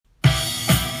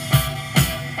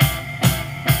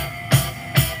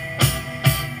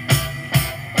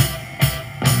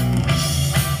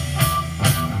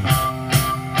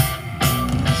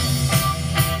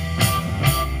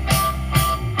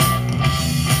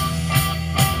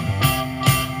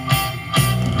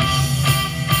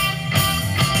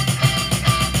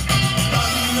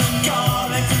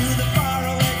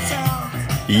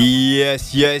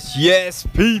Yes,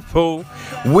 people.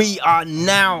 We are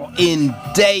now in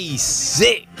day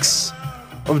 6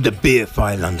 of the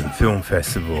BFI London Film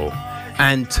Festival.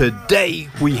 And today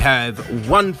we have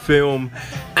 1 film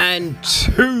and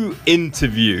 2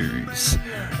 interviews.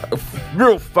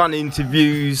 Real fun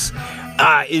interviews.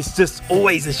 It's just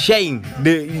always a shame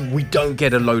that we don't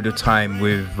get a load of time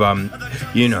with,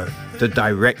 the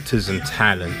directors and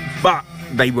talent. But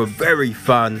they were very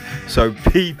fun. So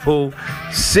people,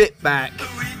 sit back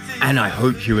and I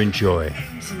hope you enjoy.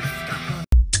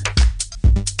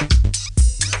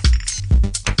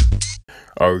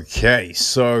 Okay,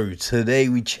 so today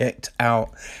we checked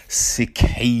out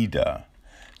Cicada.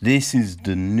 This is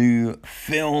the new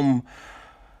film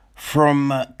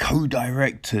from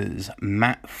co-directors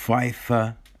Matt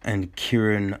Pfeiffer and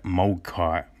Kieran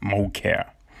Mulcair.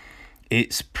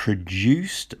 It's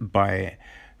produced by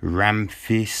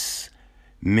Ramphis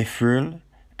Mithril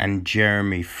and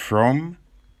Jeremy Fromm.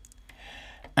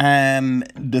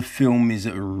 The film is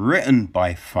written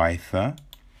by Pfeiffer.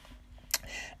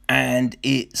 And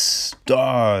it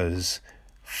stars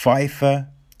Pfeiffer,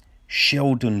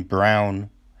 Sheldon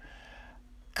Brown,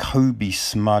 Kobe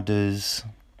Smulders,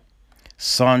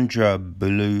 Sandra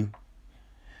Ballou,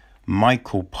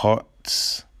 Michael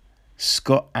Potts,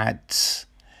 Scott Adz,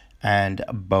 and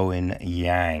Bowen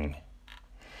Yang.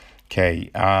 Okay,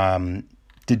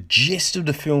 the gist of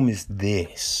the film is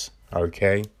this,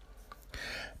 okay?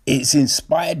 It's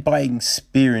inspired by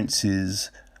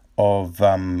experiences of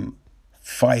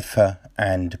Pfeiffer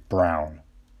and Brown,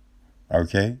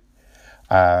 okay?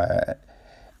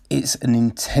 It's an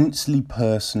intensely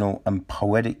personal and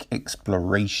poetic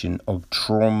exploration of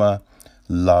trauma,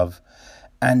 love,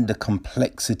 and the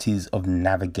complexities of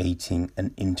navigating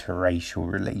an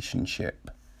interracial relationship.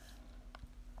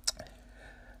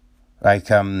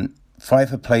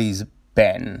 Pfeiffer plays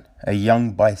Ben, a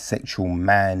young bisexual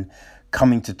man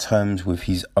coming to terms with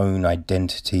his own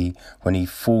identity when he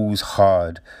falls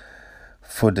hard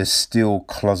for the still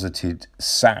closeted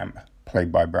Sam,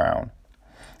 played by Brown,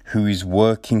 who is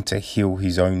working to heal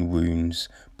his own wounds,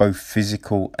 both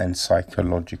physical and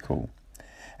psychological.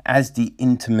 As the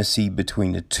intimacy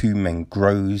between the two men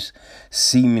grows,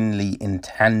 seemingly in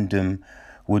tandem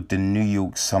with the New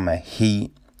York summer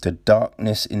heat, the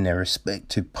darkness in their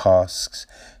respective pasts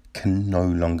can no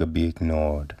longer be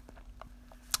ignored.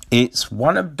 It's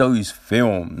one of those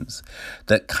films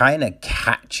that kind of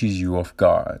catches you off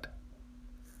guard.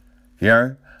 You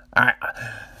know, I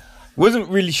wasn't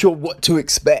really sure what to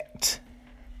expect,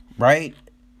 right?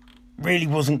 Really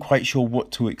wasn't quite sure what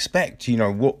to expect. You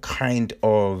know, what kind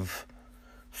of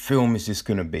film is this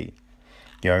going to be?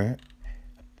 You know,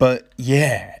 but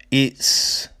yeah,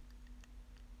 it's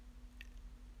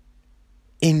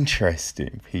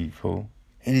interesting, people.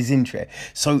 It is interesting.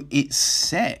 So it's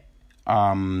set,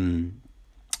 in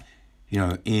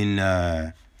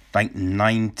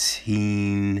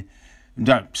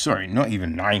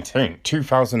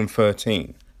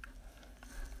 2013.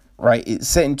 Right, it's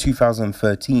set in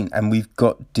 2013, and we've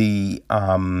got the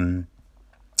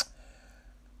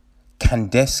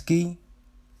Kandinsky.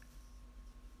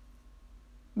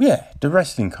 Yeah, the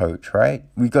wrestling coach, right?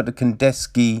 We've got the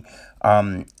Kandinsky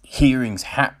hearings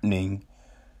happening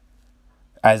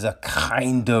as a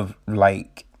kind of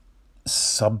like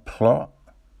subplot,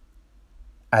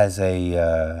 as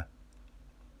a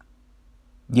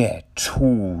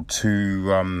tool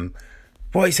to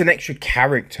it's an extra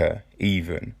character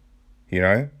even, you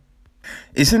know.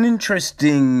 It's an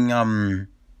interesting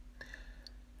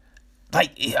I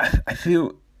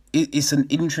feel it's an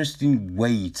interesting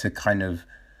way to kind of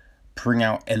bring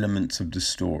out elements of the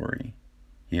story,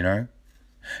 you know.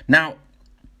 Now,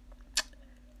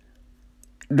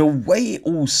 the way it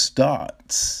all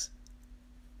starts,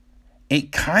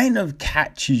 it kind of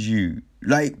catches you,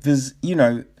 like, there's, you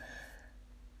know,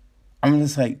 I'm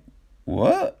just like,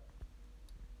 what?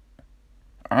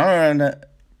 I don't know.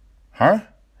 Huh?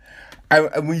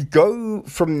 And we go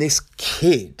from this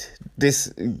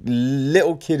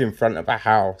little kid in front of a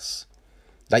house,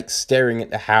 like staring at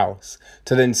the house,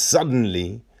 to then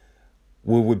suddenly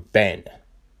we're with Ben.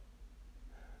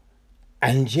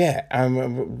 And yeah,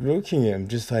 I'm looking at him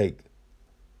just like,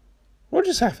 what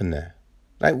just happened there?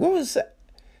 Like, what was that?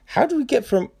 How do we get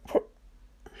from...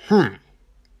 And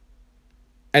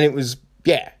it was,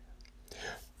 yeah.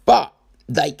 But,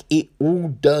 like, it all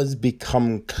does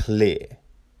become clear,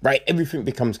 right? Everything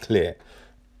becomes clear.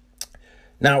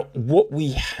 Now, what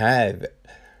we have,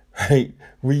 right,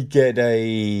 we get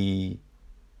an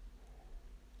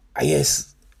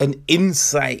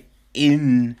insight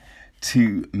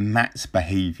into Matt's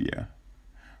behavior,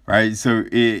 right? So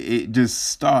it just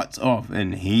starts off,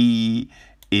 and he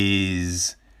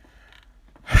is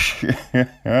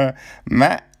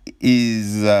Matt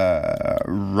is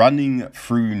running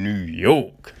through New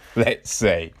York, let's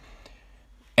say.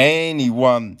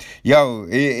 Anyone,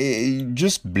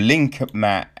 just blink at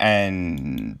Matt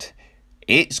and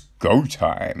it's go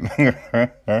time.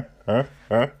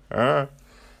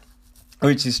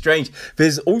 Which is strange.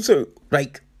 There's also,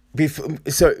 like,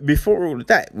 before all of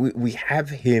that, we have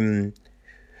him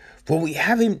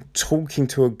talking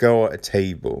to a girl at a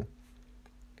table.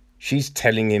 She's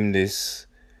telling him this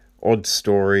odd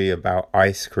story about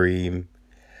ice cream,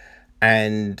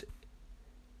 and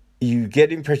you get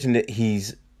the impression that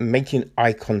he's making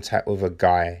eye contact with a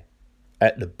guy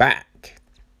at the back.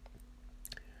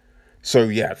 So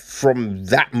yeah, from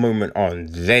that moment on,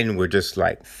 then we're just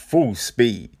like full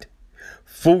speed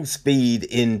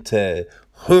into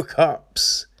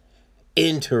hookups,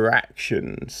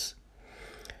 interactions,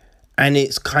 and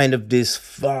it's kind of this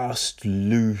fast,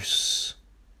 loose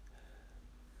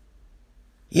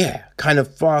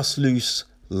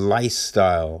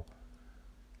lifestyle.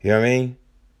 You know what I mean?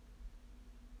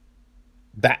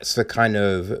 That's the kind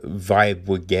of vibe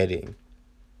we're getting.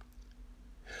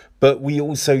 But we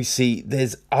also see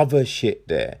there's other shit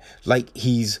there. Like,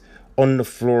 he's on the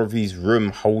floor of his room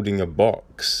holding a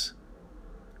box,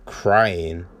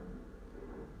 crying.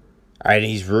 And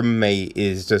his roommate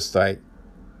is just like,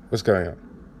 what's going on?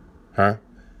 Huh?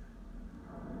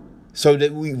 So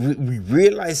that we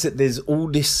realize that there's all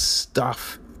this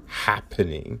stuff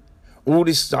happening. But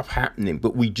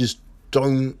we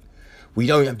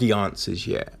don't have the answers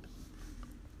yet.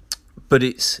 But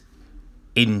it's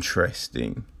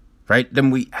interesting, right? Then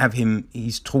we have him,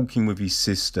 he's talking with his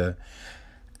sister,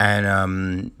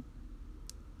 and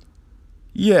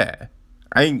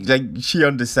I think, like, she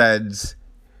understands,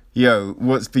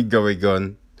 what's been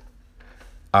going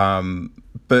on.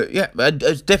 But yeah,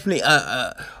 it's definitely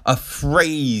a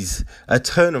phrase, a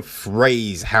turn of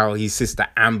phrase, how his sister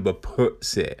Amber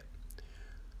puts it.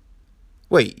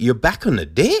 Wait, you're back on the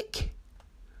dick?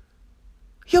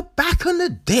 You're back on the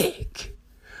dick?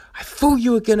 I thought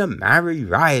you were gonna marry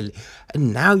Riley,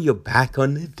 and now you're back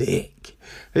on the dick.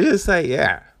 It's just like,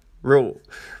 yeah, real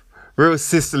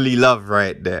sisterly love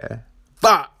right there.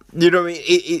 But you know what I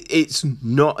mean? It's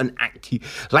not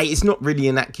it's not really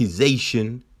an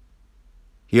accusation.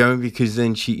 Because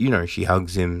then she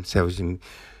hugs him, tells him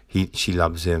she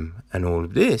loves him, and all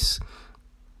of this.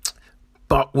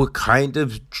 But we're kind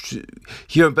of,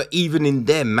 but even in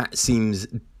there, Matt seems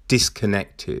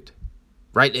disconnected,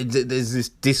 right? There's this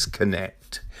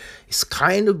disconnect. It's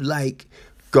kind of like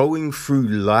going through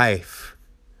life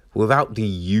without the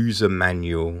user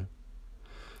manual,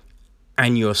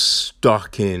 and you're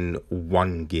stuck in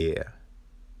one gear.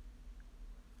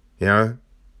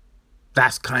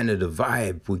 That's kind of the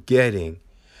vibe we're getting.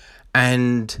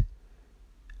 And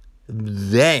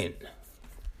then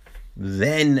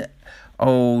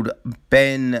old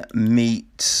Ben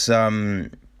meets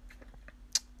Sam.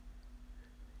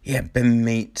 Ben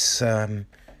meets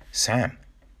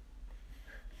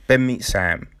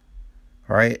Sam,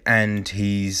 right? And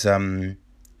he's they're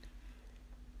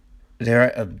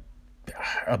at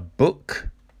a book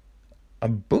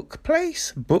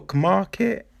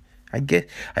market, I guess.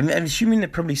 I'm assuming they're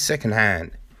probably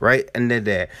secondhand, right? And they're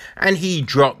there, and he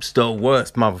drops the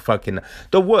worst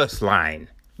line.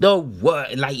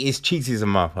 Like, it's cheesy as a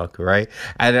motherfucker, right?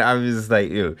 And I was just like,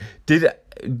 did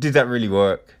that really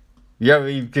work? You know what I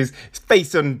mean? Because it's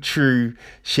based on true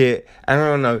shit. And I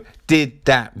don't know, did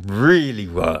that really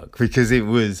work? Because it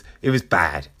was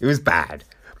bad. It was bad.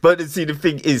 But see, the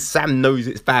thing is, Sam knows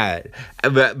it's bad.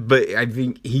 But I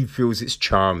think he feels it's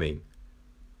charming.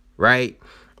 Right?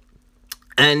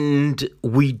 And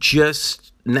we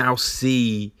just now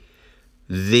see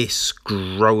this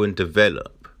grow and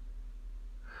develop.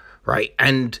 Right?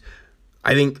 And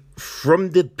I think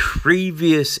from the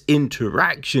previous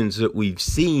interactions that we've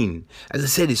seen, as I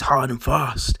said, it's hard and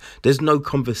fast. There's no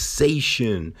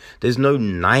conversation. There's no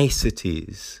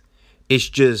niceties. It's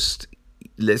just,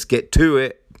 let's get to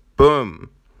it. Boom.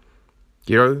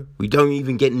 We don't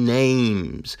even get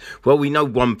names. Well, we know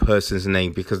one person's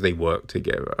name because they work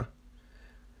together.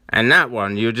 And that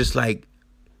one, you're just like,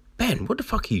 Ben, what the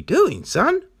fuck are you doing,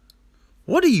 son?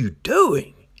 What are you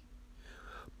doing?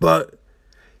 But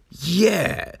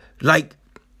yeah, like,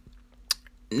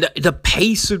 the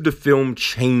pace of the film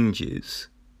changes,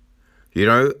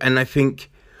 and I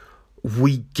think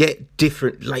we get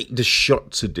different, like, the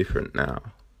shots are different now,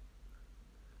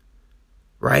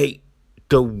 right?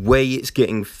 The way it's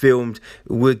getting filmed,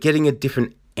 we're getting a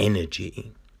different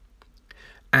energy.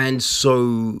 And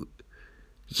so,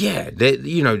 yeah,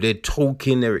 they're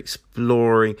talking, they're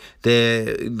exploring,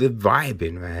 they're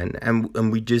vibing, man,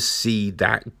 and we just see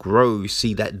that grow,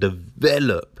 see that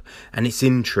develop, and it's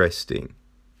interesting,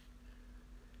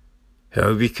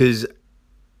 because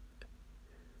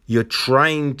you're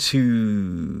trying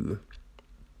to,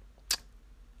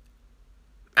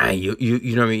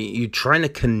 you know what I mean, you're trying to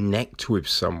connect with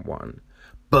someone,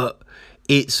 but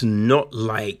it's not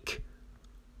like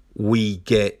we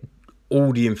get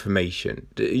all the information.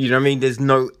 You know what I mean? There's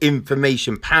no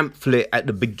information pamphlet at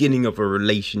the beginning of a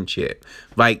relationship.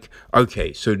 Like,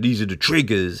 okay, so these are the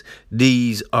triggers.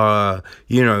 These are,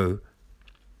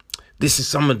 this is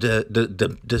some of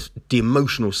the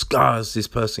emotional scars this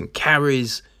person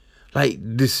carries. Like,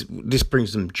 this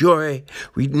brings them joy.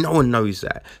 No one knows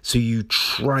that. So you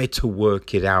try to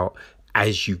work it out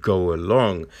as you go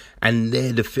along, and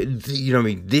they're you know what I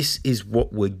mean, this is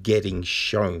what we're getting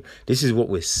shown, this is what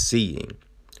we're seeing,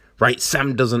 right?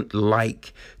 Sam doesn't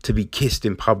like to be kissed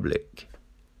in public,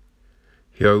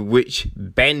 which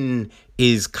Ben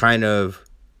is kind of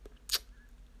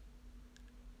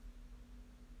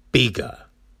bigger,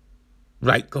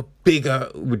 like got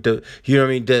bigger with the, you know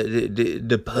what I mean,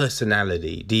 the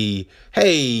personality, the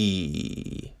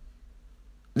hey,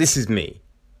 this is me,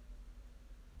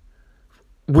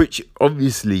 which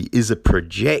obviously is a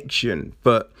projection,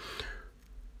 but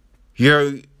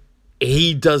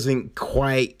he doesn't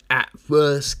quite at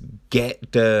first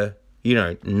get the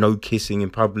no kissing in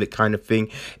public kind of thing.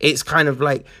 It's kind of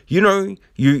like,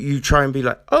 you try and be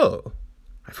like, oh,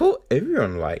 I thought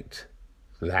everyone liked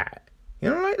that. You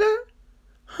don't like that?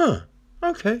 Huh,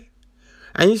 okay.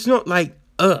 And it's not like,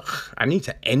 ugh, I need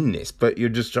to end this, but you're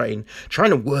just trying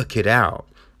to work it out.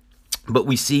 But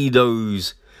we see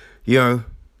those,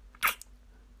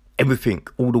 everything,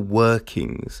 all the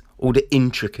workings, all the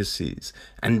intricacies.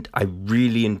 And I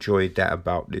really enjoyed that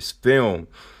about this film,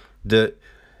 that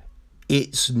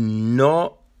it's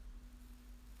not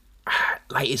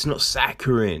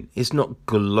saccharine, it's not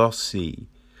glossy,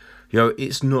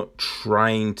 it's not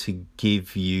trying to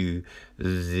give you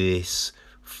this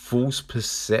false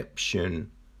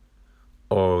perception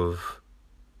of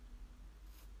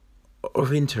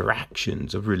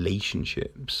interactions, of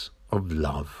relationships, of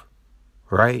love.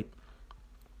 Right?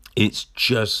 It's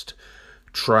just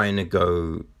trying to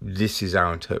go, this is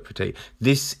our interpretation.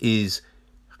 This is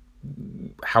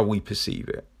how we perceive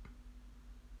it.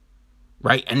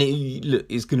 Right? And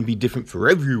it's going to be different for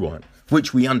everyone,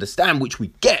 which we understand, which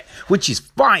we get, which is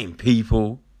fine,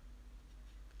 people.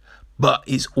 But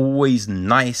it's always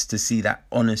nice to see that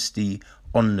honesty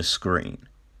on the screen,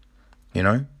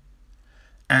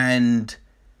 And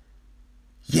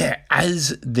yeah,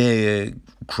 as they're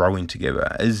growing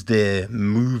together, as they're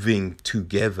moving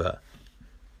together,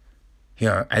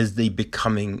 as they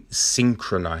becoming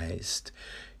synchronized,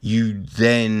 you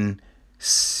then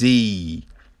see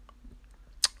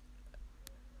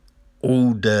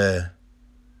all the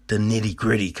nitty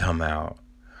gritty come out,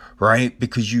 right?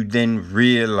 Because you then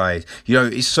realize,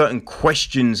 certain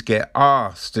questions get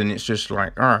asked, and it's just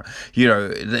like,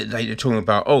 they're talking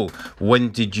about, oh, when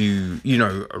did you,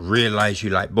 realize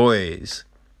you like boys?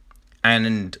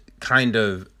 And kind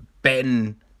of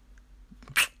Ben,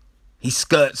 he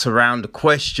skirts around the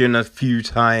question a few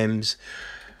times,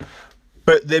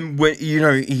 but then when,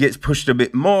 he gets pushed a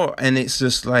bit more, and it's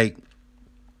just like,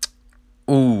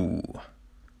 ooh,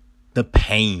 the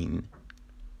pain.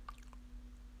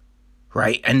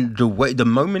 Right, and the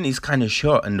moment is kind of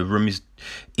shot, and the room is,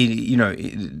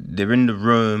 they're in the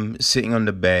room, sitting on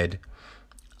the bed.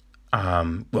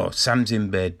 Sam's in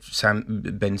bed,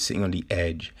 Ben's sitting on the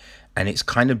edge, and it's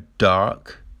kind of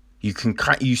dark. You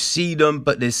see them,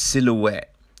 but there's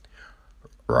silhouette,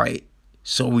 right?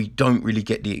 So we don't really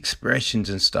get the expressions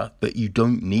and stuff, but you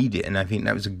don't need it, and I think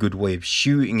that was a good way of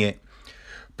shooting it,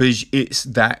 because it's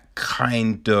that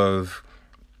kind of.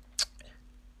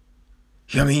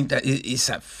 It's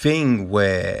that thing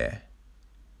where,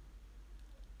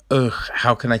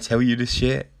 how can I tell you this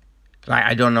shit? Like,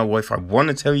 I don't know if I want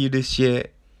to tell you this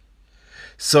shit.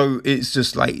 So it's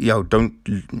just like, don't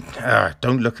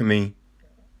look at me.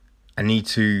 I need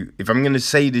to, if I'm going to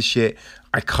say this shit,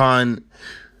 I can't,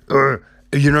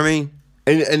 you know what I mean?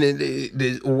 And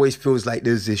it always feels like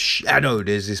there's this shadow,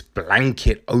 there's this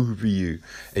blanket over you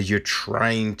as you're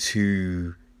trying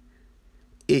to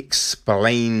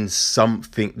explain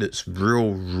something that's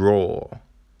real raw,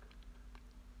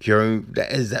 that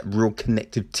is that real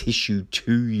connective tissue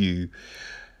to you,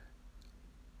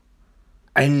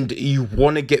 and you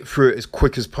want to get through it as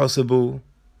quick as possible,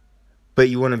 but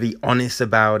you want to be honest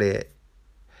about it.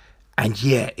 And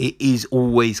yeah, it is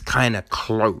always kind of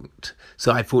cloaked.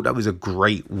 So I thought that was a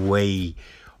great way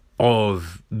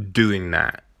of doing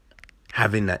that,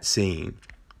 having that scene.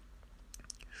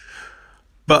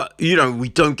 But, you know, we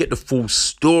don't get the full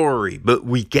story, but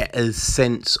we get a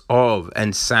sense of,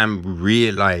 and Sam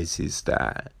realizes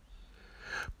that.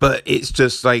 But it's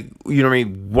just like, you know what I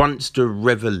mean? Once the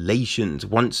revelations,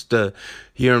 once the,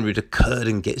 you know, the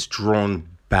curtain gets drawn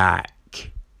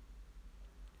back,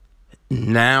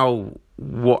 now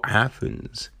what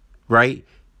happens, right?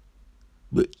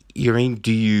 But, you know what I mean?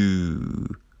 Do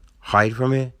you hide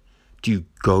from it? Do you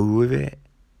go with it?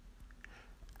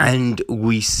 And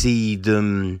we see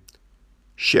them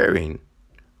sharing,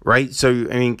 right? So,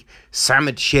 I mean, Sam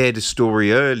had shared a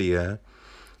story earlier,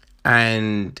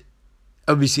 and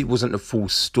obviously it wasn't the full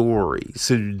story.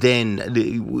 So then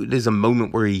there's a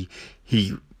moment where he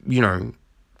you know,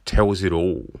 tells it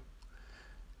all.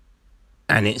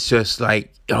 And it's just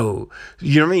like, oh,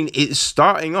 you know what I mean? It's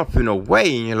starting off in a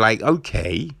way, and you're like,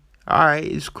 okay, all right,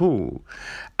 it's cool.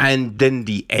 And then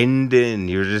the ending,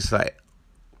 you're just like,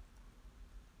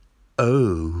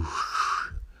 oh,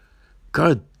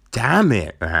 God damn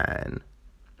it, man.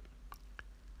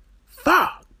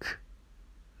 Fuck.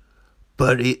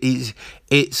 But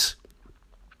it's,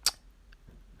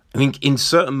 I mean, in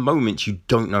certain moments, you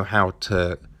don't know how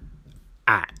to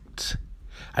act.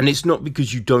 And it's not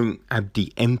because you don't have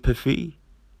the empathy,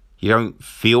 you don't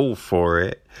feel for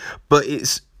it, but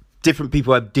it's different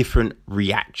people have different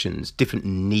reactions, different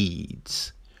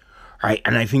needs, right?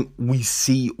 And I think we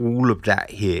see all of that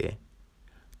here,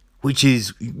 which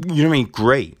is, you know what I mean,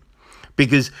 great.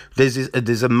 Because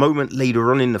there's a moment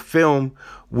later on in the film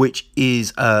which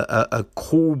is a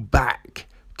callback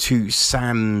to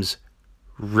Sam's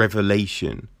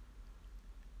revelation.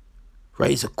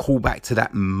 Right? It's a callback to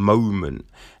that moment.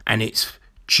 And it's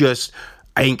just,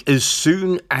 I think as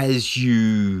soon as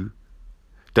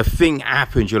the thing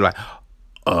happens, you're like,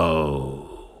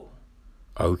 oh,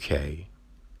 okay.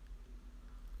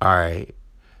 All right.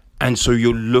 And so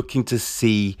you're looking to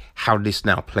see how this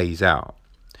now plays out.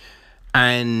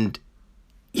 And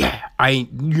yeah, I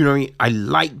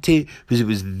liked it because it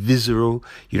was visceral.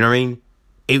 You know what I mean?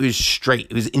 It was straight.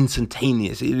 It was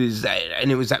instantaneous. It was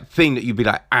that thing that you'd be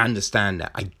like, I understand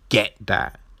that. I get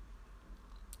that.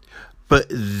 But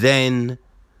then,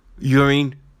 you know what I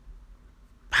mean?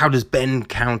 How does Ben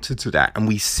counter to that? And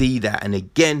we see that. And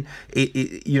again,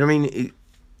 you know what I mean?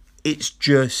 It's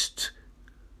just,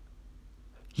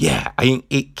 yeah, I think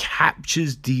it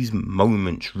captures these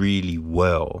moments really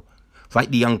well.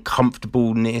 Like the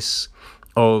uncomfortableness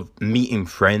of meeting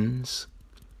friends.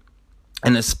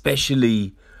 And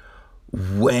especially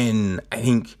when, I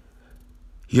think,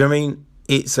 you know what I mean?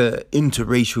 It's a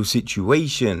interracial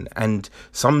situation. And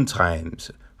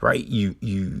sometimes, right,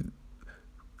 you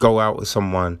go out with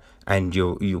someone and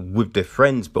you're with their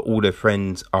friends, but all their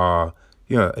friends are,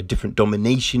 you know, a different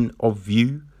domination of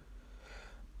you.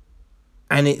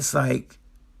 And it's like,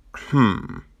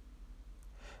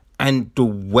 And the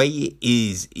way it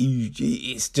is,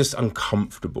 it's just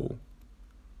uncomfortable,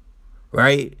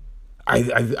 right?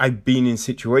 I've been in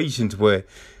situations where,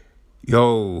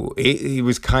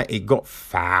 it got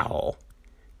foul,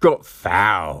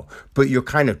 but you're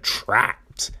kind of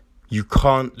trapped. You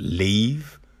can't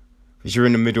leave because you're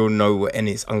in the middle of nowhere and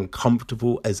it's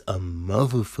uncomfortable as a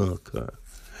motherfucker.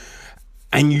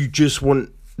 And you just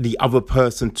want the other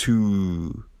person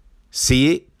to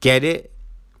see it, get it,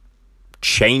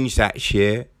 change that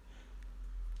shit,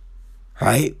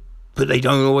 right? But they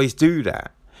don't always do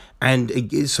that. And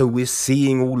so we're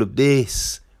seeing all of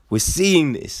this. We're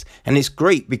seeing this. And it's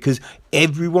great because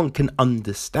everyone can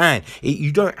understand.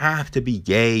 You don't have to be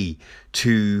gay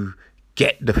to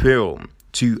get the film,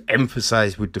 to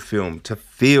empathize with the film, to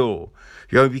feel,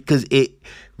 because it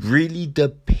really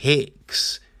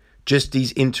depicts just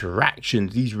these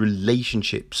interactions, these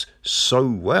relationships so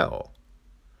well.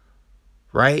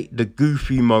 Right? The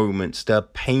goofy moments, the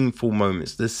painful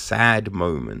moments, the sad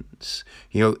moments.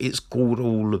 It's called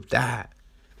all of that.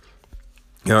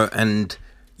 And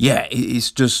yeah,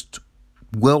 it's just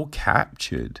well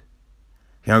captured.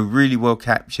 Really well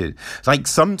captured. Like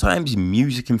sometimes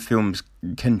music and films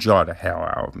can jar the hell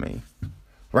out of me.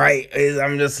 Right?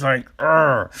 I'm just like,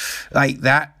 like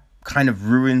that kind of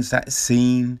ruins that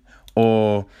scene,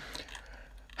 or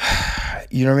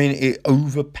you know what I mean? It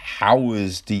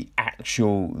overpowers the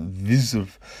actual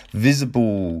visible,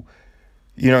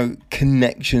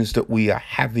 connections that we are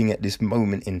having at this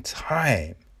moment in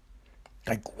time.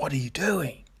 Like, what are you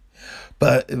doing?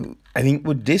 But I think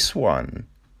with this one,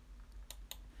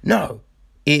 no,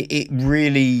 it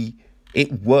really,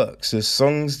 it works. The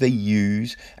songs they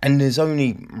use, and there's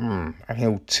only,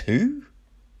 two?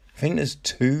 I think there's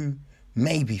two,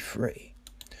 maybe three.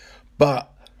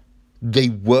 But they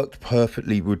worked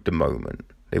perfectly with the moment.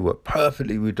 They worked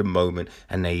perfectly with the moment,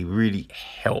 and they really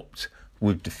helped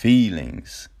with the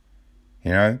feelings,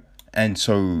 you know? And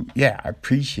so, yeah, I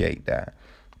appreciate that.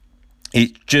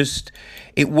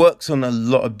 It works on a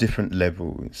lot of different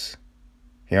levels,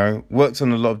 you know, works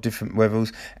on a lot of different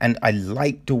levels. And I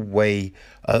like the way,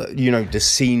 the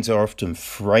scenes are often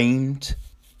framed.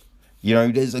 You know,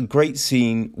 there's a great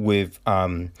scene with,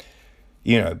 Ben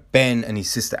and his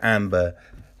sister Amber.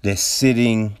 They're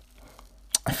sitting,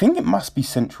 I think it might be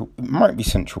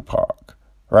Central Park,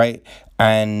 right?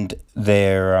 And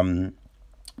they're on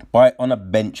a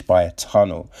bench by a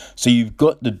tunnel. So you've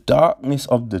got the darkness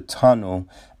of the tunnel,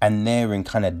 and they're in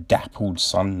kind of dappled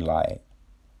sunlight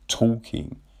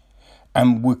talking.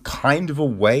 And we're kind of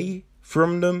away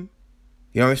from them.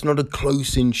 You know, it's not a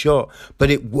close-in shot,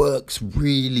 but it works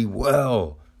really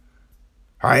well.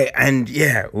 Right? And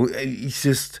yeah, it's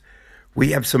just,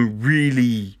 we have some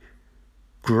really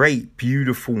great,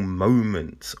 beautiful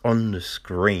moments on the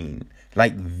screen,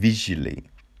 like visually.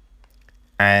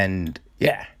 And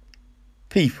yeah,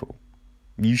 people,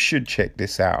 you should check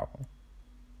this out.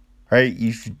 Right?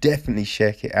 You should definitely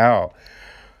check it out.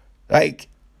 Like,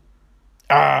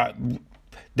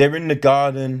 they're in the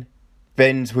garden.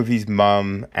 Ben's with his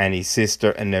mum and his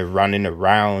sister, and they're running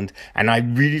around. And I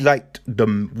really liked the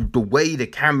way the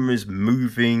camera's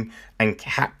moving and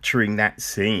capturing that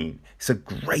scene. It's a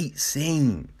great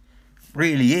scene. It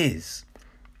really is.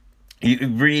 It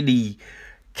really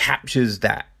captures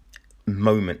that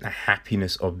moment, the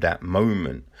happiness of that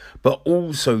moment. But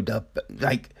also,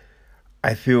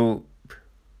 I feel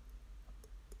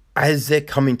as they're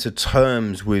coming to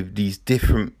terms with these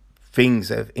different things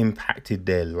that have impacted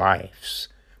their lives,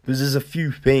 because there's a few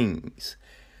things,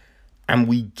 and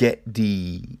we get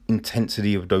the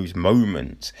intensity of those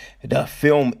moments. The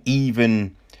film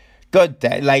even,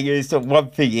 it's the one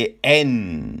thing, it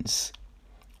ends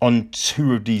on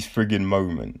two of these friggin'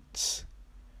 moments.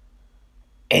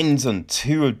 Ends on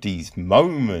two of these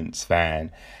moments,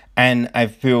 man. And I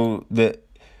feel that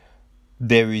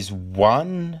there is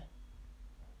one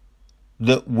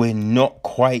that we're not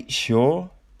quite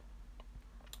sure.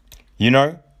 You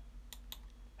know?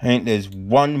 I think there's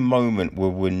one moment where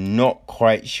we're not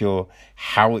quite sure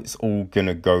how it's all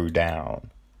gonna go down.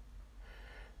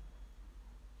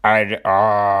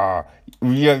 Because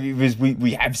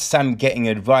we have Sam getting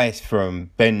advice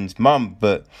from Ben's mum,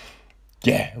 but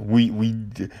yeah,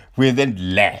 we're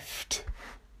then left.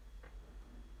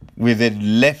 We're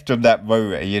then left of that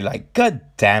moment, and you're like, God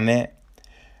damn it.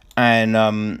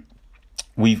 And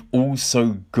we've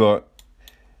also got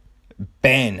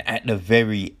Ben at the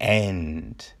very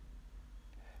end,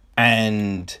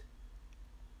 and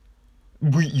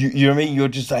you know what I mean? You're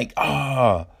just like,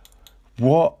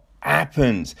 what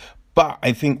happens? But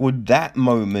I think with that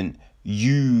moment,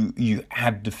 you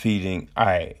had the feeling,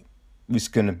 it's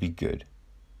gonna be good.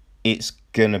 It's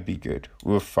gonna be good.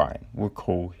 We're fine. We're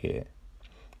cool here.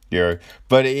 You know?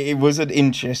 But it was an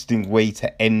interesting way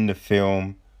to end the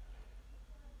film.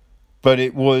 But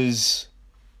it was,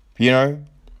 I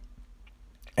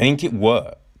think it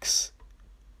works.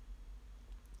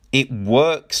 It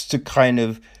works to kind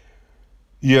of,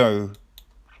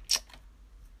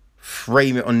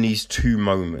 frame it on these two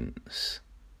moments.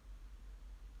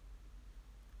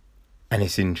 And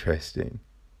it's interesting.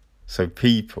 So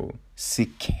people,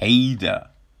 Cicada.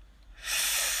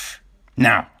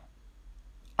 Now,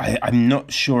 I'm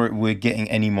not sure we're getting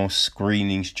any more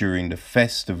screenings during the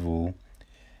festival.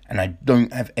 And I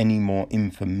don't have any more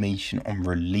information on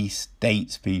release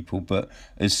dates, people. But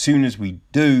as soon as we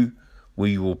do,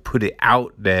 we will put it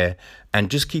out there. And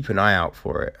just keep an eye out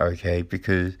for it, okay?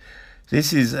 Because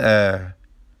this is a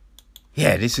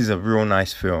real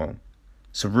nice film.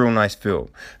 It's a real nice film.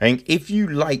 I think if you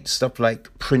like stuff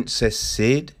like Princess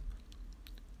Sid,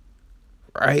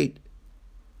 right?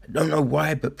 I don't know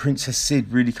why, but Princess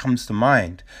Sid really comes to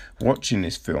mind watching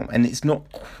this film. And it's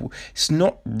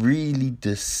not really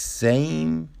the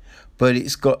same, but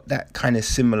it's got that kind of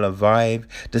similar vibe.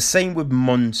 The same with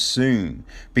Monsoon,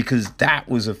 because that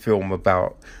was a film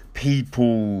about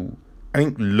people, I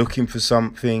think, looking for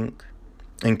something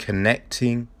and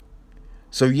connecting.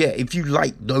 So yeah, if you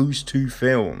like those two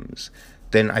films,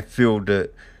 then I feel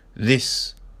that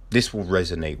this will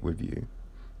resonate with you.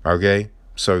 Okay?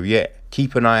 So yeah,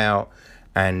 keep an eye out,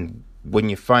 and when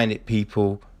you find it,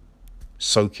 people,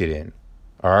 soak it in.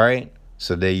 All right?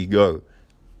 So there you go.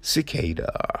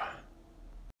 Cicada.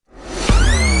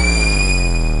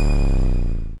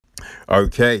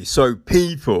 Okay, so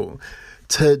people,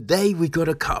 today we got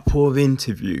a couple of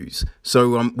interviews.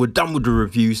 So we're done with the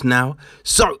reviews now.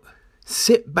 So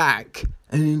sit back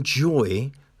and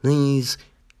enjoy these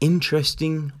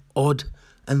interesting, odd,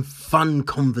 and fun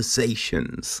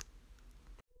conversations.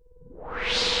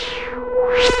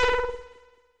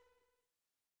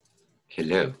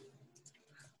 Hello.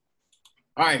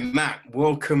 Hi, Matt.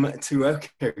 Welcome to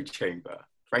Echo Chamber.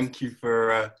 Thank you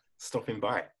for stopping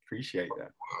by. Appreciate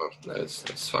that. No,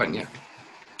 it's fine, yeah.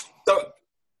 So,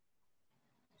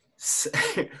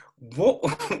 what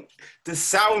the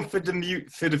sound for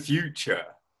the future?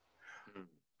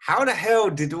 How the hell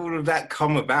did all of that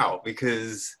come about?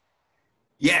 Because,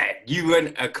 yeah, you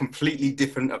went a completely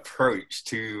different approach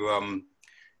to,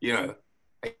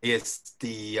 I guess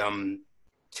the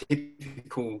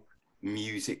typical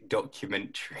music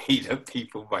documentary that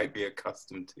people might be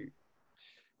accustomed to.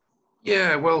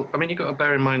 Yeah, well, I mean, you've got to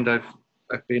bear in mind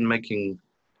I've been making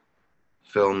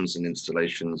films and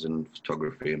installations and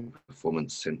photography and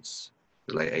performance since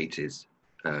the late 80s,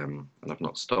 and I've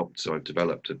not stopped. So I've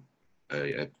developed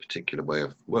a particular way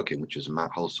of working, which is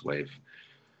Matt Hulse way of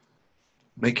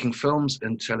making films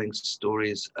and telling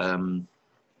stories,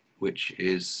 which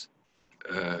is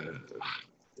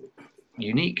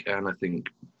unique and I think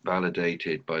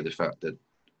validated by the fact that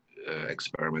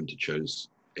Experimenter chose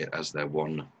it as their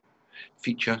one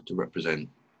feature to represent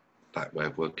that way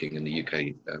of working in the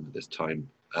UK at this time.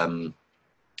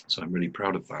 So I'm really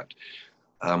proud of that.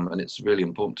 And it's really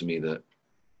important to me that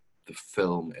the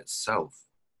film itself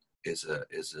is a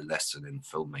lesson in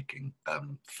filmmaking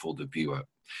for the viewer.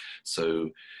 So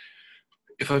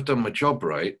if I've done my job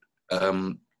right,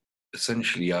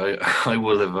 essentially I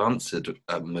will have answered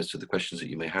most of the questions that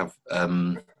you may have,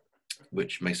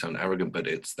 which may sound arrogant, but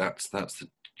that's the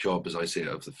job, as I see it,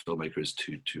 of the filmmaker, is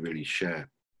to really share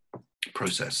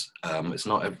process. It's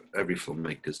not every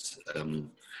filmmaker's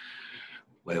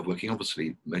way of working.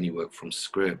 Obviously, many work from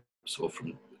scripts or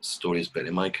from stories, but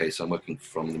in my case, I'm working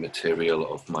from the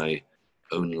material of my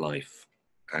own life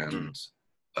and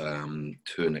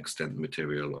to an extent, the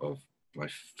material of my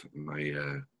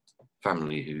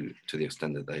family, who, to the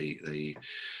extent that they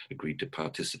agreed to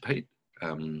participate,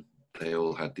 they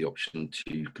all had the option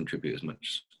to contribute as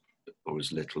much or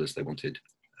as little as they wanted.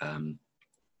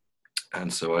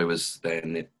 And so I was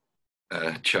then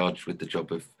charged with the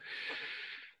job of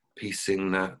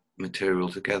piecing that material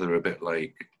together, a bit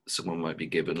like someone might be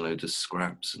given loads of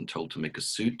scraps and told to make a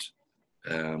suit.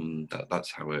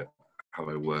 That's how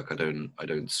I work. I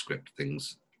don't script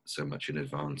things so much in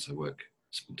advance. I work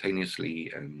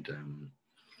spontaneously and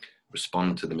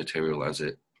respond to the material as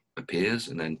it appears,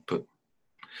 and then put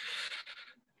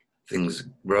things,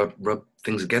 rub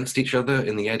things against each other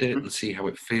in the edit and see how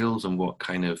it feels and what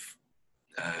kind of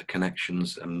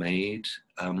connections are made.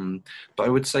 But I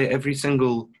would say every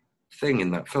single thing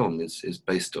in that film is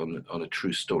based on a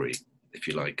true story, if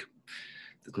you like.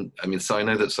 I mean, so I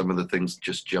know that some of the things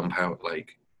just jump out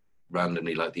like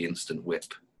randomly, like the Instant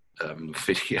Whip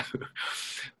video,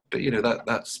 but you know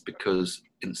that's because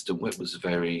Instant Whip was a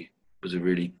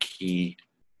really key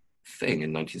thing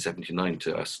in 1979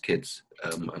 to us kids,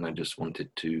 and I just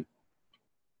wanted to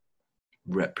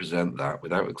represent that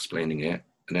without explaining it.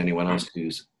 And anyone else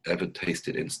who's ever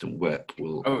tasted Instant Whip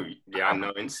will... Oh, yeah, I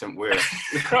know Instant Whip.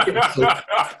 So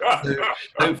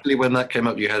hopefully when that came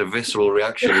up, you had a visceral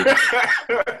reaction.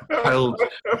 Propelled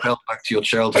back to your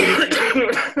childhood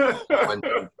when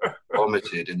you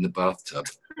vomited in the bathtub.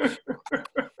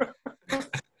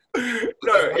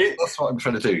 That's what I'm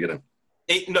trying to do, you know.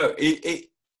 You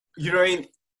know,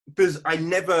 because I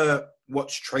never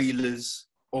watched trailers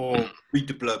or read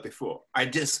the blurb before.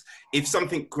 If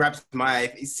something grabs my eye,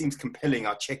 if it seems compelling,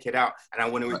 I'll check it out and I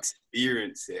want to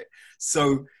experience it.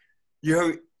 So, you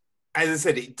know, as I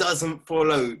said, it doesn't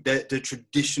follow the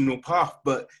traditional path,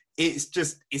 but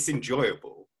it's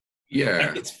enjoyable. Yeah.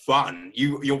 And it's fun.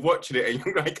 You're watching it and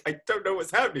you're like, I don't know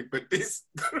what's happening, but this,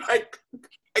 like,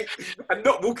 I'm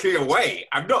not walking away.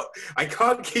 I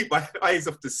can't keep my eyes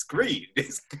off the screen.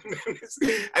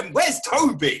 And where's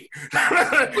Toby? In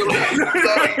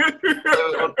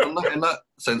that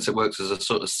sense, it works as a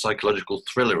sort of psychological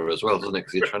thriller as well, doesn't it?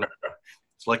 Because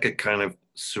it's like a kind of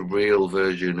surreal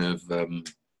version of,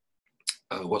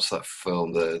 what's that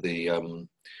film? The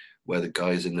where the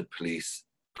guy's in the police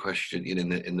question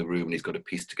in the room and he's got to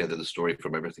piece together the story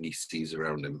from everything he sees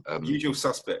around him. Usual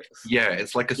Suspects. Yeah,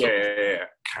 it's like a sort of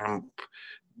camp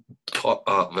pop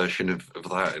art version of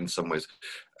that in some ways.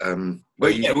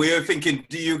 We were thinking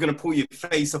you're going to pull your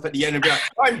face up at the end and be like,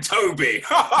 I'm Toby.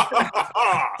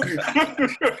 I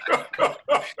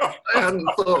hadn't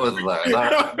thought of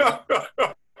that.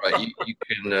 Right,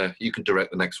 you can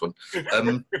direct the next one.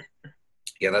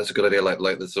 Yeah, that's a good idea,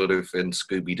 like the sort of in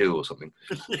Scooby-Doo or something.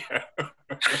 Yeah.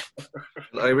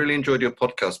 I really enjoyed your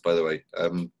podcast, by the way.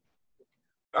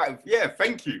 Yeah,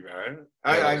 thank you, man.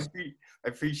 Yeah, I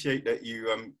appreciate that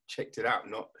you checked it out.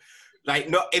 Not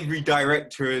every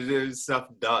director and stuff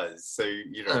does. So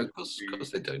no, of course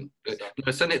they don't.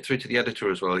 I sent it through to the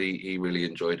editor as well. He really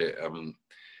enjoyed it.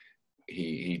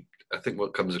 He I think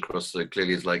what comes across so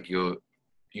clearly is like you're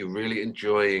really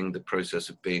enjoying the process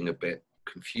of being a bit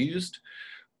confused,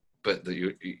 but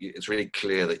that it's really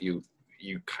clear that you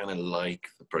kind of like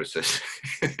the process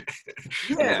and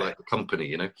you like the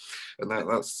company, and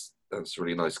that's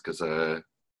really nice because I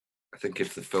think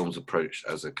if the film's approached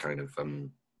as a kind of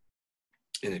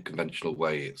in a conventional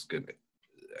way, it's good.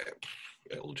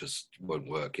 It'll just won't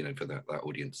work, for that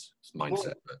audience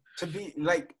mindset. Well, to be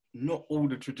like, not all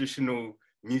the traditional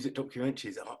music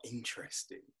documentaries are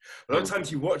interesting. A lot of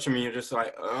times you watch them and you're just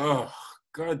like, oh,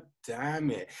 God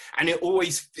damn it. And it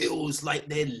always feels like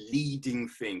they're leading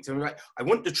things. And I'm like, I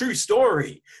want the true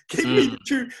story. Give me the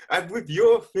true, and with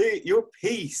your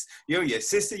piece, your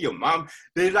sister, your mom,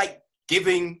 they're like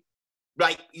giving,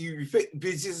 like, you say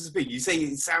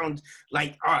it sounds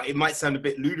like, it might sound a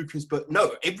bit ludicrous, but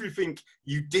no, everything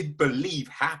you did believe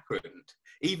happened.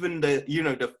 Even the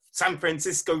San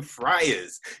Francisco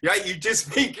Friars, right? You just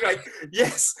think like,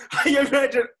 yes, I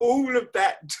imagine all of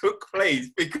that took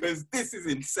place because this is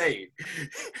insane.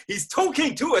 He's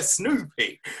talking to a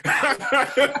Snoopy. Yeah,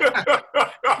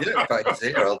 in fact, he's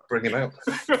here. I'll bring him out.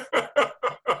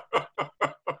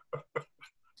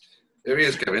 There he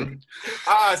is, Kevin.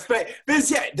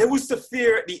 There was the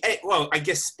fear at the end. Well, I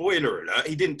guess spoiler alert,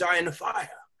 he didn't die in the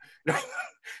fire.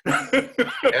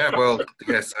 Yeah, well,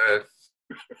 yes.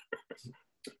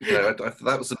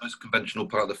 That was the most conventional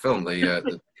part of the film.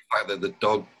 The fact that the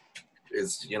dog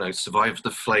is, survived the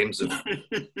flames of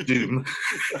doom.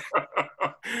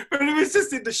 But it was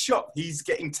just in the shop, he's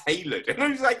getting tailored. And I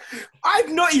was like,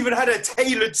 I've not even had a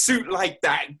tailored suit like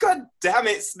that. God damn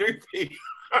it, Snoopy.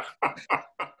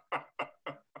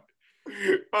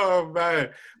 Oh, man.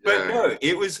 But no,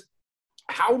 it was,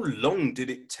 how long did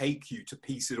it take you to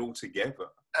piece it all together?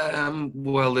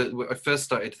 Well, I first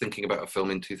started thinking about a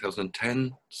film in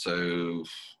 2010. So,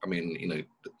 I mean,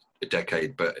 a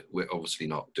decade, but we're obviously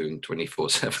not doing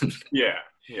 24/7. Yeah.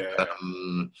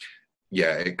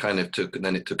 It kind of took, and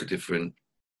then it took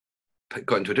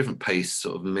got into a different pace,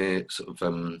 sort of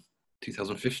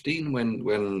 2015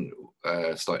 when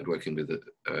I started working with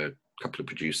a couple of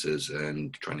producers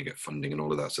and trying to get funding and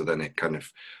all of that. So then it kind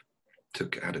of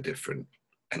had a different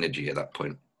energy at that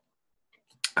point.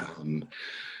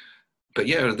 But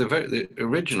yeah, the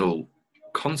original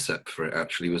concept for it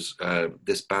actually was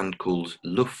this band called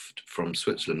Luft from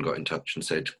Switzerland got in touch and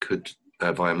said,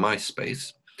 via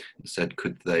MySpace, said,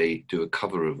 could they do a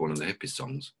cover of one of the Hippie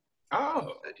songs?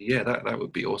 Oh. Said, yeah, that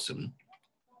would be awesome.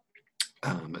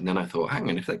 And then I thought, hang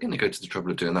on, if they're going to go to the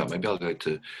trouble of doing that, maybe I'll go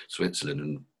to Switzerland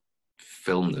and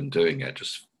film them doing it.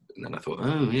 And then I thought,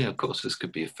 oh yeah, of course, this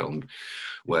could be a film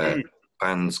where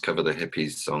bands cover the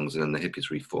Hippies songs and then the Hippies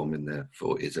reform in their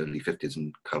 40s, early 50s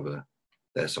and cover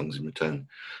their songs in return.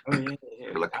 Oh,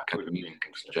 yeah. Like a kind of music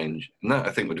exchange. And that,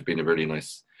 I think, would have been a really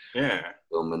nice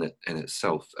film in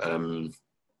itself.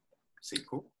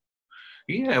 Sequel?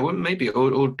 Yeah, well, maybe,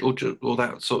 or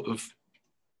that sort of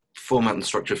format and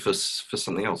structure for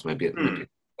something else. Maybe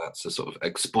that's a sort of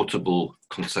exportable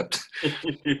concept.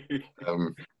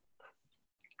 But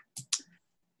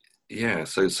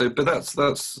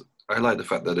that's I like the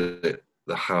fact that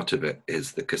the heart of it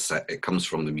is the cassette. It comes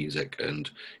from the music,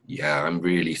 and yeah, I'm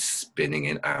really spinning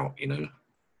it out,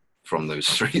 from those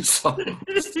three songs.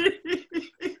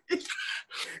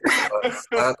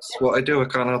 That's what I do. I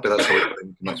can't help it. That's what I think,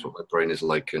 and that's what my brain is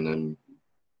like, and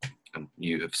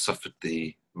you have suffered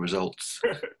the results.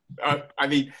 I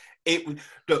mean,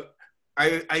 look.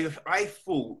 I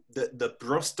thought that the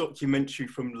Bros documentary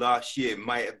from last year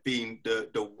might have been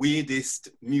the weirdest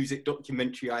music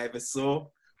documentary I ever saw.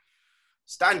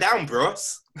 Stand down,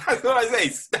 Bros. That's what I say.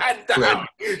 Stand down.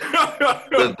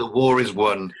 The war is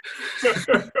won.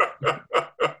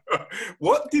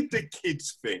 What did the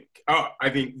kids think? Oh, I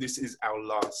think this is our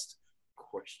last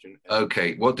question.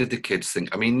 Okay, what did the kids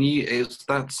think? I mean,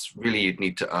 that's really, you'd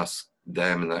need to ask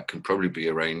them, and that can probably be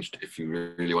arranged if you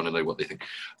really want to know what they think.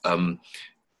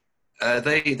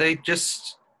 They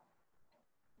just,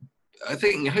 I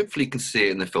think, hopefully you can see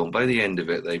it in the film. By the end of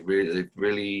it, they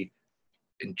really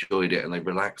enjoyed it and they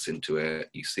relax into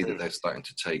it. You see that they're starting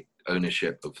to take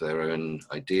ownership of their own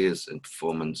ideas and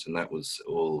performance, and that was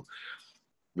all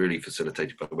really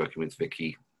facilitated by working with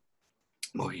Vicky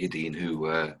Mohyuddin, who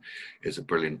is a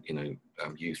brilliant,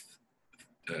 youth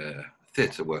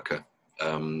theatre worker.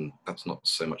 That's not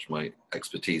so much my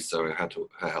expertise, so I had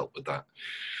her help with that.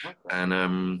 Okay.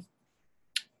 And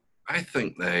I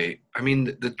think I mean,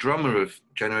 the drummer of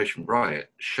Generation Riot,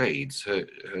 Shades, her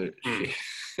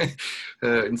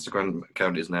Instagram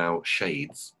account is now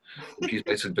Shades. She's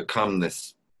basically become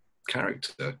this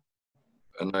character.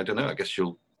 And I don't know, I guess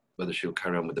whether she'll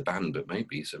carry on with the band, but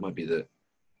maybe. So it might be that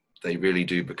they really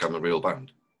do become a real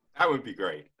band. That would be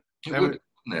great. It would, wouldn't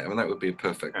it? I mean, that would be a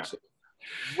perfect. Yeah.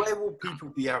 Where will people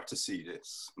be able to see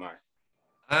this, Mike?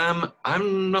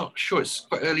 I'm not sure. It's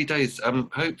quite early days.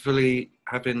 Hopefully,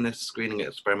 having this screening at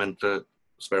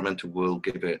Experimental will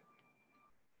give it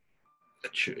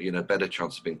a better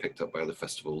chance of being picked up by other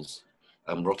festivals.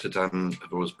 Rotterdam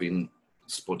have always been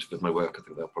supportive of my work. I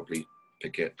think they'll probably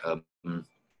pick it.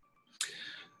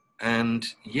 And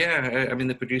yeah, I mean,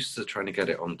 the producers are trying to get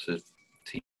it onto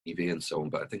TV and so on,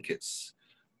 but I think it's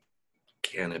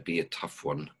gonna be a tough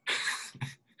one.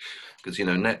 Because,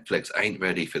 Netflix ain't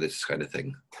ready for this kind of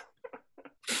thing.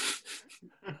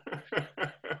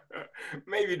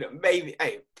 Maybe.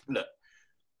 Hey, look,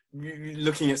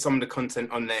 looking at some of the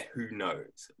content on there, who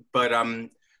knows? But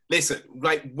listen,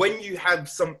 like when you have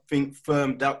something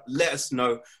firmed up, let us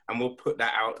know, and we'll put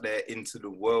that out there into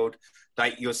the world.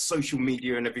 Like your social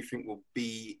media and everything will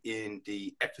be in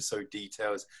the episode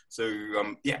details. So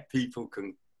yeah, people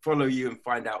can follow you and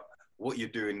find out what you're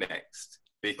doing next.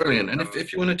 Brilliant. And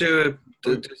if you want to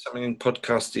do something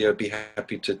podcasty, I'd be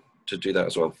happy to do that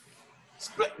as well.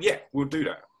 Yeah, we'll do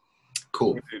that.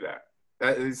 Cool. We'll do that.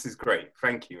 This is great.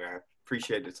 Thank you, man.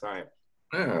 Appreciate the time.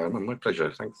 Yeah, my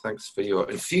pleasure. Thanks for your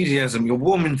enthusiasm, your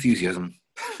warm enthusiasm.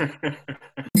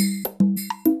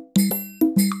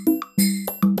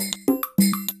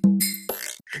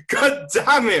 God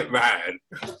damn it, man.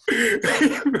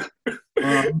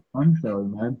 I'm sorry,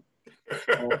 man.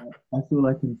 That's all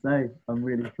I can say. I'm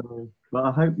really sorry, but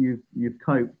I hope you've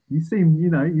coped. You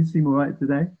seem all right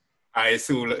today. It's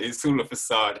all a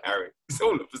facade, Harry. It's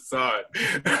all a facade.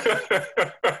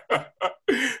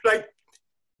 Like,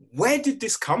 where did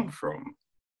this come from?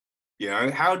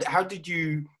 How did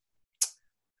you?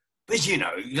 But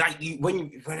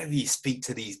whenever you speak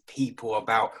to these people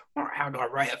about how do I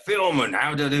write a film and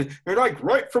how do they're like,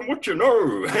 write from what you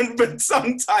know, but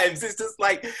sometimes it's just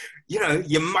like,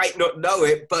 you might not know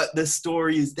it, but the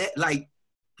story is there. Like,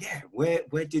 yeah,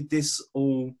 where did this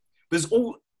all?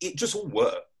 It just all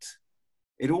worked.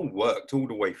 It all worked all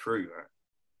the way through. Right?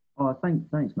 Oh,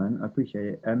 thanks, man. I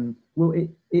appreciate it. Well,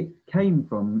 it came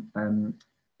from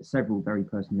several very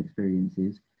personal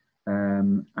experiences.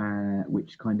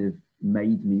 Which kind of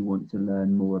made me want to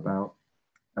learn more about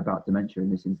dementia, in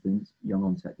this instance, young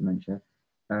onset dementia.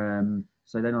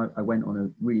 So then I went on a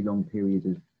really long period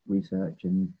of research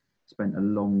and spent a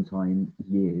long time,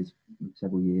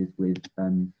 several years with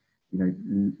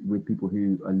with people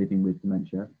who are living with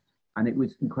dementia, and it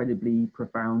was incredibly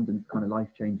profound and kind of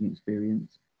life-changing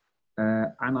experience.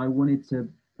 And I wanted to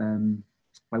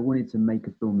make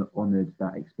a film that honoured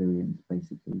that experience,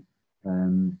 basically.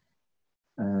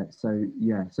 So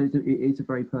it's a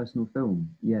very personal film.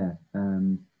 Yeah.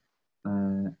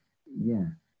 Yeah.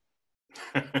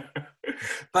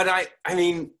 But I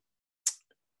mean,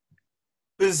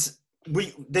 there's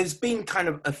been kind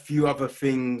of a few other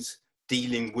things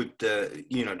dealing with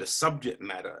the subject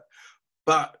matter,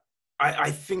 but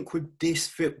I think with this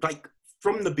film, like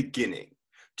from the beginning,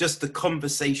 just the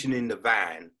conversation in the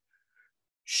van,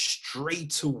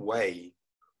 straight away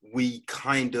we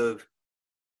kind of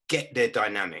get their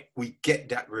dynamic, we get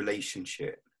that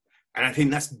relationship. And I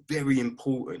think that's very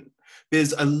important.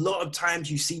 There's a lot of times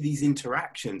you see these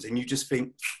interactions and you just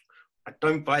think, I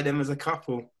don't buy them as a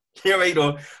couple. You know what I mean?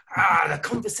 Or, the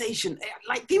conversation,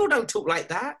 like people don't talk like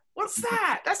that. What's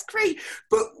that? That's great.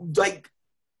 But like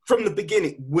from the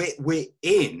beginning, we're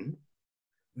in,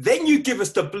 then you give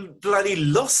us the bloody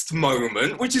lost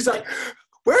moment, which is like,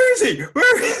 where is he?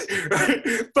 Where is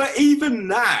he? But even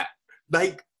that,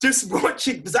 like, just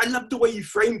watching, because I love the way you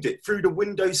framed it through the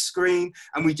window screen,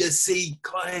 and we just see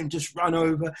Colin just run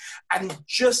over, and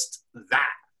just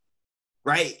that,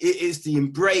 right? It is the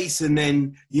embrace, and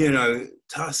then,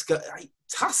 Tusker,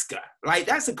 like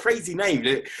that's a crazy name.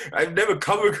 I've never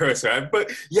come across her,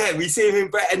 but yeah, we see him,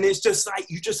 and it's just like,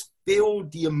 you just feel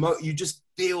you just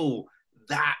feel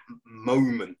that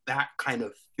moment, that kind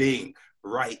of thing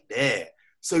right there.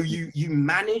 So you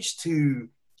manage to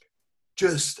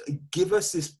just give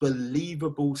us this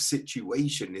believable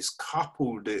situation, this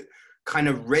couple that kind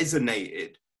of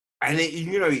resonated. And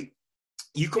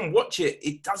you can watch it.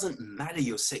 It doesn't matter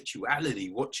your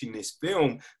sexuality watching this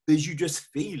film, because you just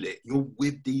feel it. You're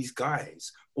with these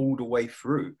guys all the way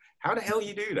through. How the hell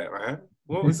you do that, man?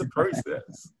 What was the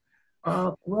process?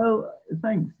 Well,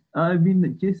 thanks. I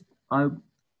mean, I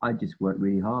just worked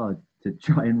really hard to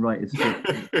try and write a script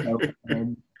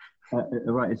and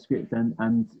write a script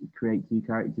and create two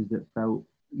characters that felt,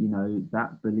 you know,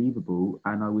 that believable.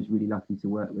 And I was really lucky to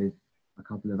work with a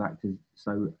couple of actors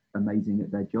so amazing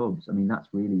at their jobs. I mean, that's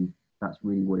really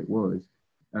what it was.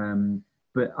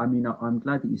 But I mean, I'm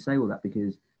glad that you say all that,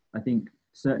 because I think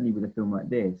certainly with a film like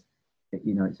this,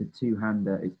 you know, it's a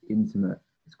two-hander, it's intimate,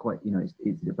 it's quite, you know,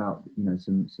 it's about, you know,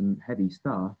 some heavy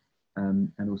stuff,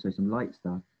 and also some light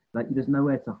stuff. Like, there's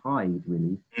nowhere to hide,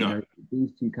 really. No. You know,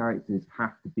 these two characters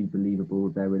have to be believable.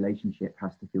 Their relationship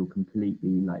has to feel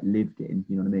completely like lived in.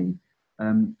 You know what I mean?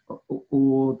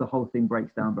 Or the whole thing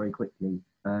breaks down very quickly.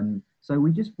 So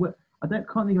we just can't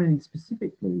think of anything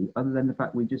specifically other than the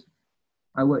fact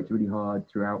I worked really hard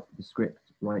throughout the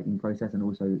script writing process, and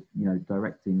also, you know,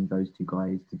 directing those two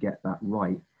guys to get that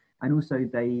right. And also,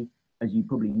 they, as you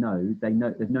probably know, they've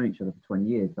known each other for 20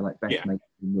 years. They're like best mates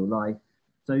in real life.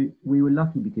 So we were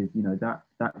lucky because, you know, that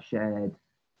shared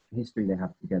history they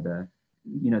have together,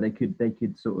 you know, they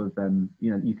could sort of,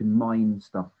 you know, you can mine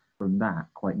stuff from that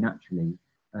quite naturally.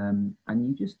 And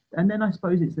then I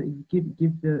suppose it's that you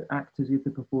give the actors, give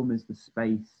the performers the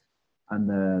space and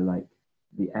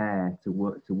the air to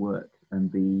work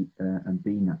and be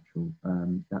natural.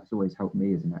 That's always helped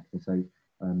me as an actor. So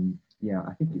yeah,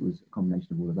 I think it was a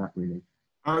combination of all of that, really.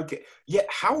 Okay. Yeah.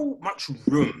 How much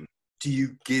room do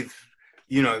you give,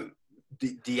 you know,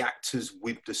 the actors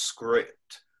with the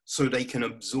script so they can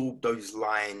absorb those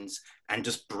lines and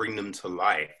just bring them to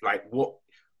life? Like, what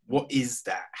is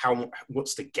that?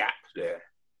 What's the gap there?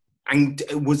 And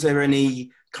was there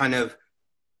any kind of,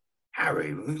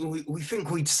 Harry, we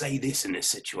think we'd say this in this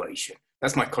situation?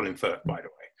 That's my Colin Firth, by the way.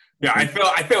 Yeah, I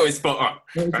feel it's spot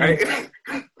on. Right?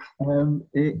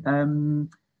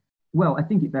 Well, I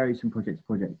think it varies from project to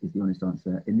project, is the honest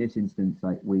answer. In this instance,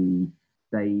 like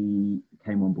they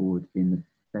came on board in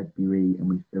February and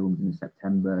we filmed in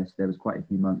September. So there was quite a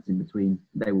few months in between.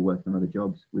 They were working on other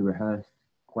jobs. We rehearsed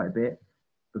quite a bit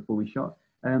before we shot.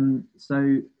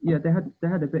 So yeah, they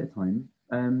had a bit of time.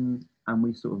 And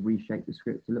we sort of reshaped the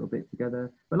script a little bit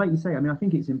together. But like you say, I mean, I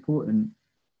think it's important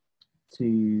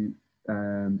to,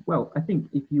 well, I think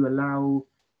if you allow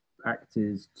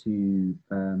actors to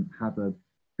have a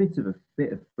bit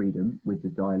of freedom with the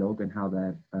dialogue and how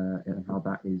that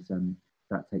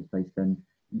takes place, then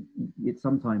it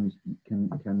sometimes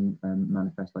can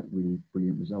manifest like really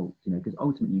brilliant results, you know, because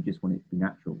ultimately you just want it to be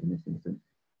natural in this instance.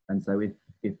 And so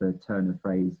if a turn of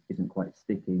phrase isn't quite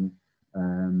sticking,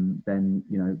 then,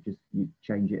 you know, just you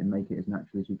change it and make it as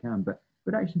natural as you can. But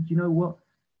actually, do you know what?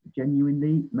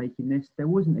 Genuinely making this, there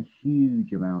wasn't a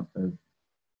huge amount of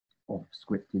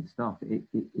off-scripted stuff. It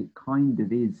kind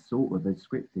of is sort of as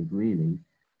scripted, really.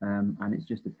 And it's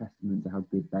just a testament to how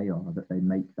good they are that they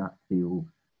make that feel,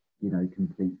 you know,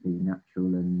 completely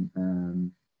natural and,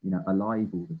 you know, alive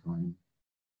all the time.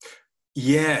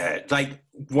 Yeah, like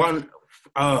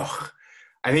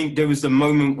I think there was the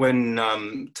moment when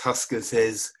Tusker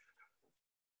says,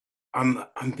 I'm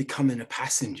becoming a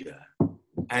passenger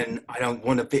and I don't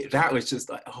want to be. That was just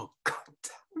like, oh, God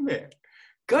damn it.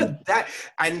 God, that.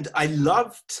 And I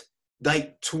loved,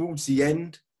 like, towards the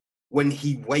end when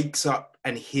he wakes up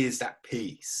and hears that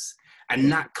piece. And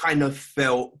that kind of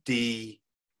felt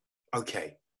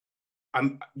okay,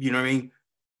 you know what I mean?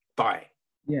 Bye.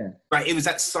 Yeah. Right. It was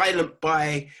that silent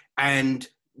bye. And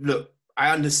look,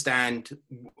 I understand,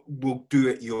 we'll do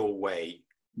it your way,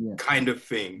 kind of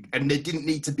thing. And there didn't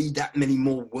need to be that many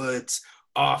more words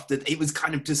after. It was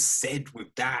kind of just said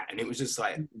with that. And it was just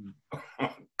like,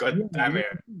 oh, God damn it.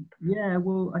 Yeah,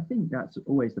 well, I think that's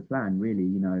always the plan, really.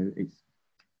 You know,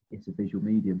 it's a visual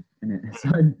medium, isn't it? So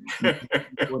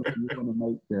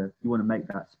you want to make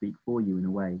that speak for you in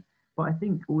a way. But I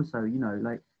think also, you know,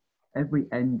 like every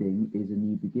ending is a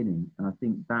new beginning. And I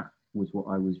think that was what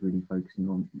I was really focusing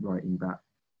on writing that,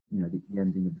 you know, the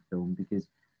ending of the film, because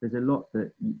there's a lot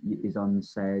that is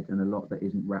unsaid and a lot that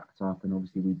isn't wrapped up. And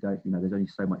obviously we don't, you know, there's only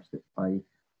so much that I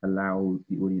allow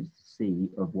the audience to see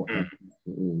of what it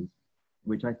is,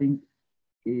 which I think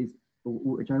is,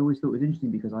 which I always thought was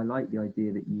interesting, because I like the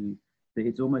idea that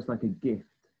it's almost like a gift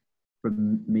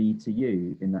from me to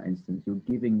you in that instance. You're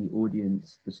giving the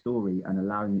audience the story and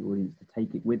allowing the audience to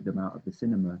take it with them out of the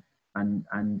cinema and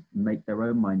make their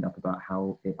own mind up about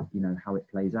how it, you know, how it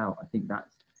plays out. I think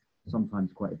that's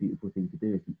sometimes quite a beautiful thing to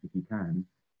do if you can.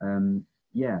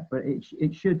 Yeah, but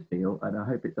it should feel, and I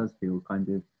hope it does feel kind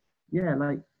of, yeah,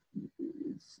 like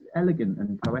it's elegant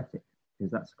and poetic, because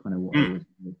that's kind of what I always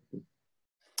do.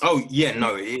 Oh yeah,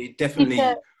 no, it definitely.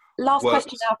 Last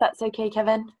question now, if that's okay,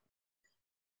 Kevin.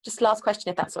 Just last question,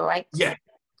 if that's all right. Yeah.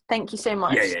 Thank you so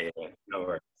much. Yeah. No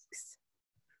worries.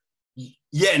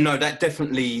 Yeah, no, that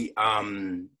definitely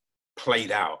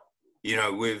played out. You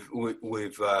know, with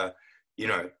you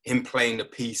know, him playing the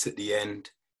piece at the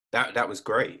end. That was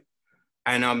great.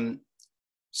 And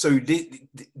so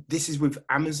this is with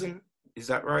Amazon, is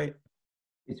that right?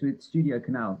 It's with Studio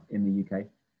Canal in the UK.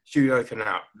 Studio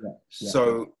Canal. Yeah.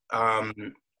 So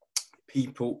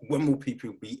when will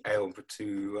people be able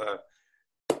to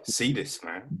see this,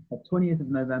 man? 20th of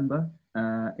November.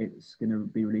 It's going to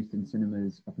be released in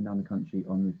cinemas up and down the country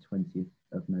on the 20th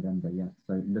of November. Yeah,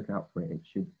 so look out for it. It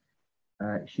should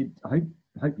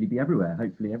hopefully be everywhere.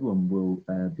 Hopefully everyone will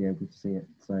be able to see it.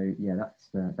 So yeah, that's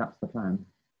the plan.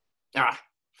 Ah,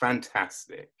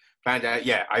 fantastic.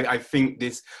 Yeah, I think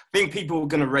people are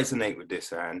going to resonate with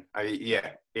this, Anne.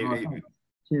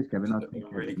 Cheers, Kevin. It's a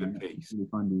really good piece. Really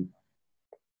find you.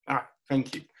 Ah,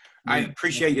 thank you. I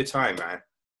appreciate your time, man.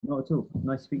 Not at all.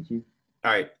 Nice to speak to you.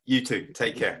 All right, you too.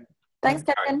 Take care. Thanks,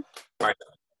 Kevin. Right.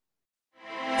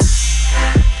 Bye.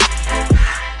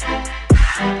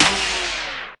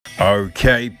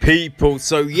 Okay, people,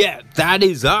 so yeah, that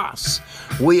is us.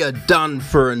 We are done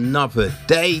for another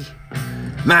day.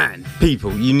 Man,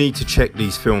 people, you need to check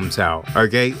these films out,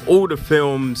 okay? All the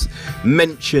films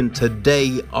mentioned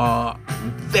today are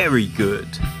very good,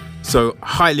 so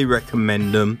highly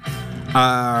recommend them.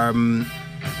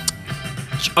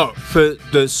 For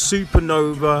the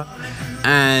Supernova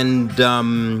and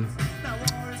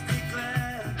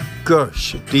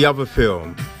gosh, the other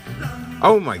film.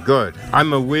 Oh my god,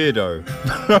 I'm a weirdo.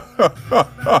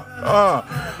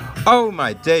 Oh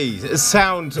my days.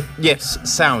 Sounds.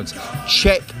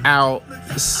 Check out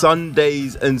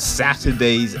Sundays and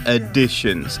Saturdays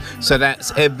editions. So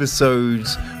that's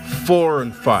episodes 4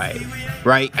 and 5,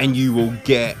 right? And you will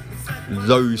get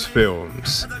those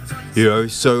films. You know,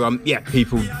 so yeah,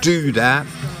 people, do that.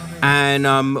 And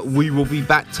we will be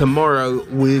back tomorrow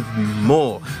with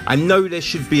more. I know there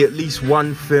should be at least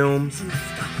one film.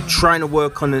 Trying to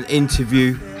work on an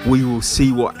interview. We will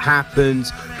see what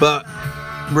happens. But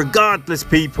regardless,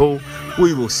 people,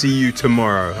 we will see you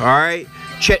tomorrow. All right?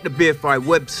 Check the BFI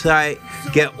website.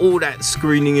 Get all that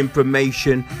screening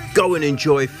information. Go and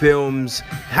enjoy films.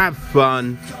 Have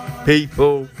fun.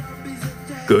 People,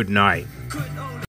 good night.